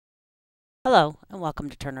Hello and welcome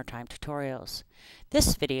to Turner Time Tutorials.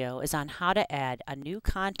 This video is on how to add a new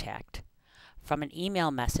contact from an email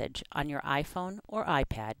message on your iPhone or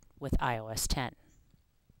iPad with iOS 10.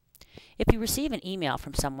 If you receive an email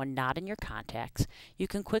from someone not in your contacts, you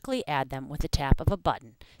can quickly add them with a tap of a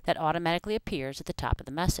button that automatically appears at the top of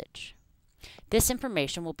the message. This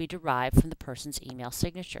information will be derived from the person's email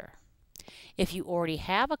signature. If you already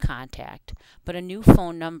have a contact, but a new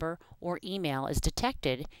phone number or email is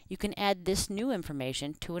detected, you can add this new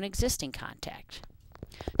information to an existing contact.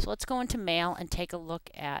 So let's go into Mail and take a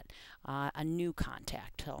look at a new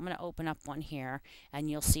contact. So I'm going to open up one here, and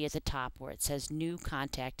you'll see at the top where it says New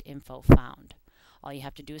Contact Info Found. All you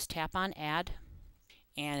have to do is tap on Add,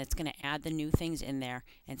 and it's going to add the new things in there,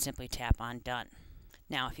 and simply tap on Done.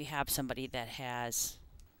 Now, if you have somebody that has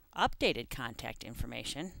updated contact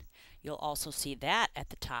information, you'll also see that at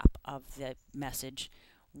the top of the message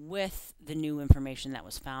with the new information that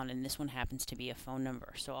was found, and this one happens to be a phone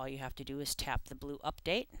number. So all you have to do is tap the blue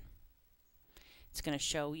update. It's going to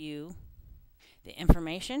show you the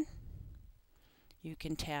information. You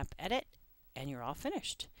can tap edit and you're all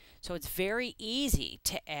finished. So it's very easy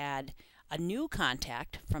to add a new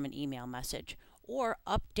contact from an email message or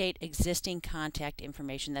update existing contact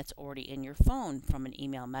information that's already in your phone from an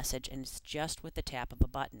email message, and it's just with the tap of a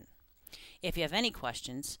button. If you have any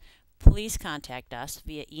questions, please contact us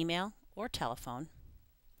via email or telephone.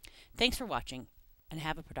 Thanks for watching and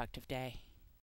have a productive day.